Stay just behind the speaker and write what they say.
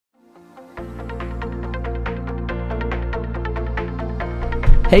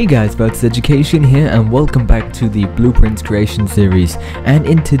Hey guys, Bert's Education here and welcome back to the Blueprints creation series. And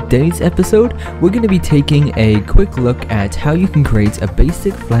in today's episode, we're going to be taking a quick look at how you can create a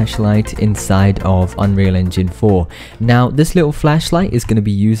basic flashlight inside of Unreal Engine 4. Now, this little flashlight is going to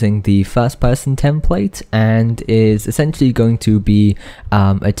be using the first person template and is essentially going to be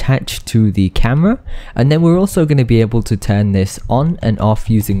attached to the camera. And then we're also going to be able to turn this on and off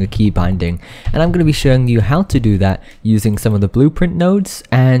using a key binding. And I'm going to be showing you how to do that using some of the blueprint nodes.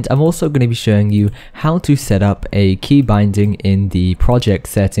 And I'm also going to be showing you how to set up a key binding in the project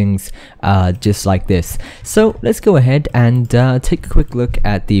settings just like this. So let's go ahead and take a quick look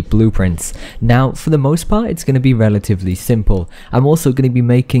at the blueprints. Now for the most part it's going to be relatively simple. I'm also going to be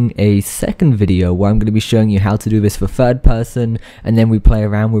making a second video where I'm going to be showing you how to do this for third person, and then we play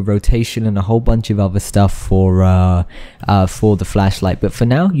around with rotation and a whole bunch of other stuff for the flashlight. But for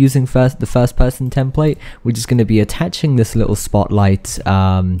now, using the first person template, we're just going to be attaching this little spotlight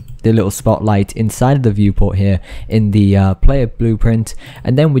inside of the viewport here in the player blueprint,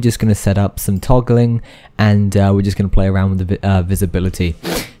 and then we're just going to set up some toggling, and we're just going to play around with the visibility.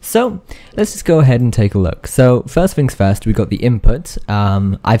 So let's just go ahead and take a look. So first things first, we got the input.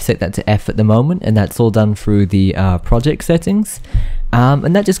 I've set that to F at the moment, and that's all done through the project settings.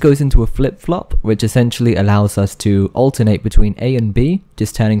 And that just goes into a flip-flop, which essentially allows us to alternate between A and B,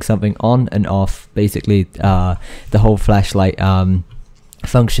 just turning something on and off, basically the whole flashlight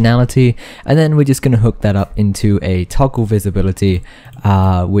functionality. And then we're just going to hook that up into a toggle visibility,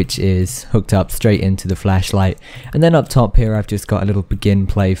 which is hooked up straight into the flashlight. And then up top here I've just got a little begin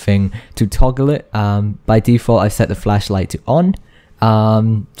play thing to toggle it. By default I set the flashlight to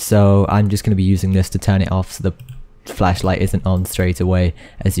on, so I'm just going to be using this to turn it off so the flashlight isn't on straight away,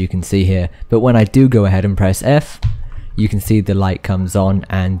 as you can see here. But when I do go ahead and press F, you can see the light comes on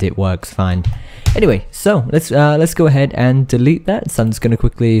and it works fine. Anyway, so let's go ahead and delete that. So I'm just going to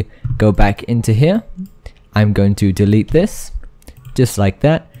quickly go back into here. I'm going to delete this just like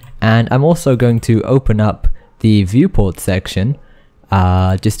that, and I'm also going to open up the viewport section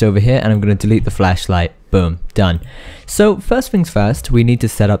just over here, and I'm going to delete the flashlight. Boom, done. So first things first, we need to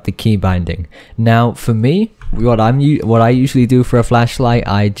set up the key binding. Now for me, what I usually do for a flashlight,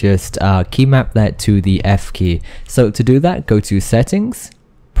 I just key map that to the F key. So to do that, go to settings,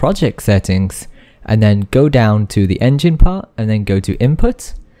 project settings, and then go down to the engine part, and then go to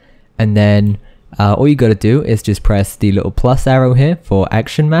input, and then all you got to do is just press the little plus arrow here for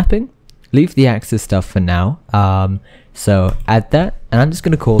action mapping. Leave the axis stuff for now. So add that, and I'm just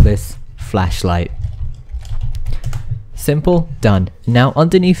going to call this flashlight. Simple, done. Now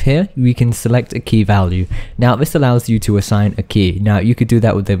underneath here we can select a key value. Now this allows you to assign a key. Now you could do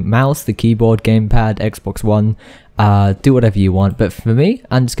that with the mouse, the keyboard, gamepad, Xbox One, do whatever you want. But for me,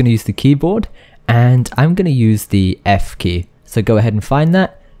 I'm just going to use the keyboard, and I'm going to use the F key. So go ahead and find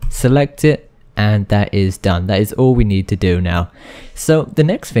that, select it, and that is done. That is all we need to do now. So the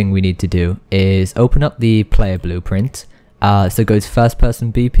next thing we need to do is open up the player blueprint. So go to first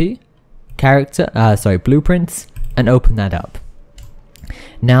person BP, blueprints, and open that up.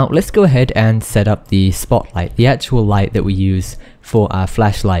 Now let's go ahead and set up the spotlight, the actual light that we use for our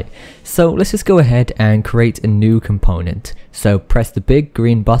flashlight. So let's just go ahead and create a new component. So press the big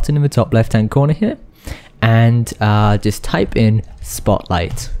green button in the top left hand corner here, and just type in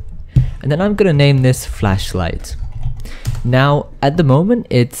spotlight, and then I'm going to name this flashlight. Now at the moment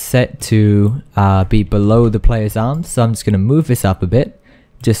it's set to be below the player's arms, so I'm just going to move this up a bit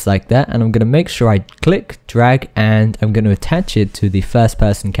just like that, and I'm going to make sure I click, drag, and I'm going to attach it to the first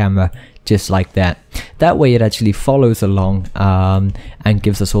person camera just like that. That way it actually follows along and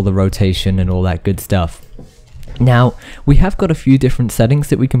gives us all the rotation and all that good stuff. Now we have got a few different settings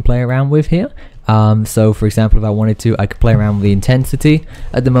that we can play around with here. So for example, if I wanted to, I could play around with the intensity.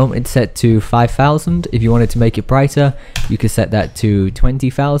 At the moment it's set to 5000. If you wanted to make it brighter, you could set that to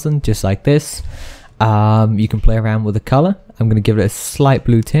 20,000 just like this. You can play around with the color. I'm going to give it a slight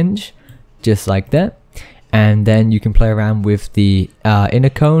blue tinge just like that, and then you can play around with the inner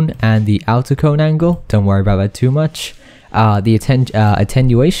cone and the outer cone angle. Don't worry about that too much. The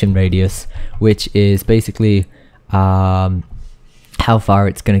attenuation radius, which is basically how far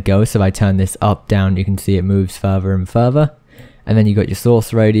it's going to go. So if I turn this up, down, you can see it moves further and further. And then you got your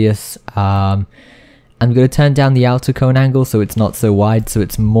source radius. I'm going to turn down the outer cone angle so it's not so wide, so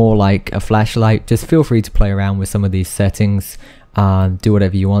it's more like a flashlight. Just feel free to play around with some of these settings. Do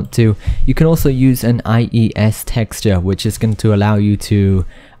whatever you want to. You can also use an IES texture, which is going to allow you to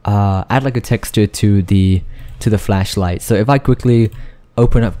add like a texture to the flashlight. So if I quickly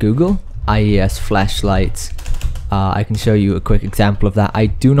open up Google IES flashlight, I can show you a quick example of that. I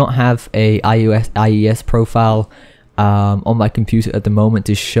do not have a IES profile on my computer at the moment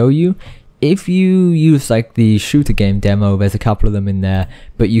to show you. If you use like the shooter game demo, there's a couple of them in there,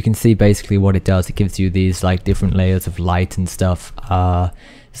 but you can see basically what it does. It gives you these like different layers of light and stuff.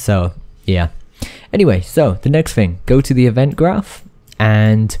 So yeah. Anyway, so the next thing, go to the event graph,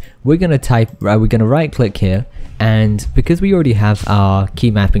 and we're gonna right click here, and because we already have our key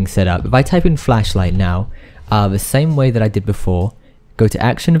mapping set up, if I type in flashlight now, the same way that I did before, go to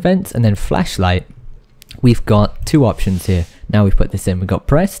action events and then flashlight, we've got two options here. Now we've put this in, we've got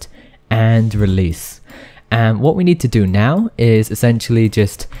pressed and release. And what we need to do now is essentially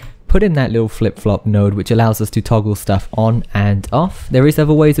just put in that little flip-flop node, which allows us to toggle stuff on and off. There is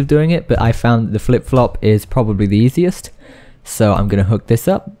other ways of doing it, but I found that the flip-flop is probably the easiest. So I'm going to hook this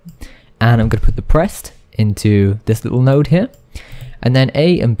up, and I'm going to put the pressed into this little node here. And then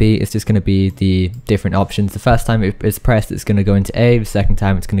A and B is just going to be the different options. The first time it's pressed, it's going to go into A. The second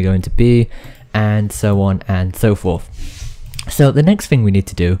time it's going to go into B, and so on and so forth. So the next thing we need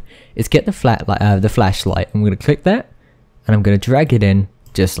to do is get the flashlight. I'm going to click that, and I'm going to drag it in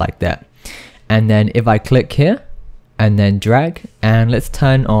just like that. And then if I click here and then drag, and let's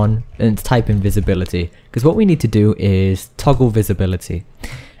turn on and type in visibility, because what we need to do is toggle visibility.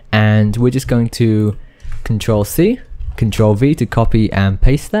 And we're just going to Control C, Control V to copy and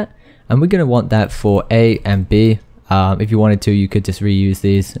paste that. And we're going to want that for A and B. If you wanted to, you could just reuse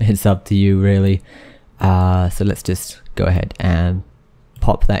these. It's up to you really. So let's just go ahead and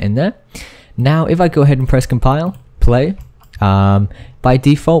pop that in there. Now if I go ahead and press compile, play, by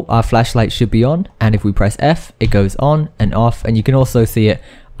default our flashlight should be on, and if we press F it goes on and off, and you can also see it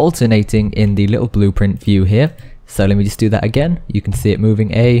alternating in the little blueprint view here. So let me just do that again. You can see it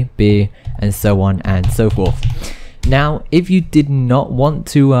moving A, B, and so on and so forth. Now if you did not want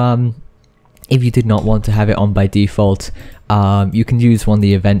to have it on by default, you can use one of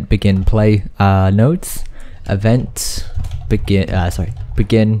the event begin play nodes. Event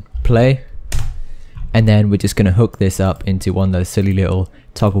begin play, and then we're just going to hook this up into one of those silly little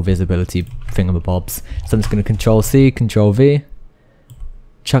toggle visibility thingamabobs. So I'm just going to Control C, Control V,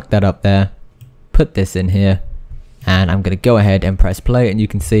 chuck that up there, put this in here, and I'm going to go ahead and press play, and you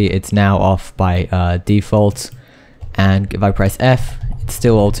can see it's now off by default. And if I press F, it's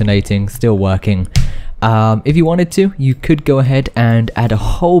still alternating, still working. If you wanted to, you could go ahead and add a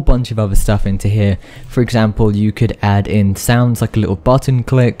whole bunch of other stuff into here. For example, you could add in sounds like a little button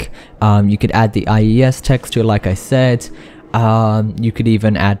click. You could add the IES texture like I said. You could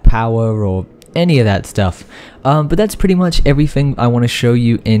even add power or any of that stuff. But that's pretty much everything I want to show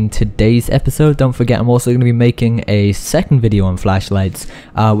you in today's episode. Don't forget, I'm also going to be making a second video on flashlights,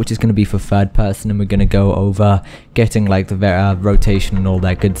 which is going to be for third person, and we're going to go over getting like the rotation and all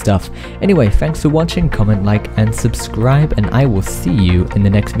that good stuff. Anyway, thanks for watching, comment, like, and subscribe, and I will see you in the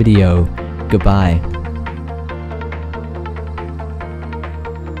next video. Goodbye.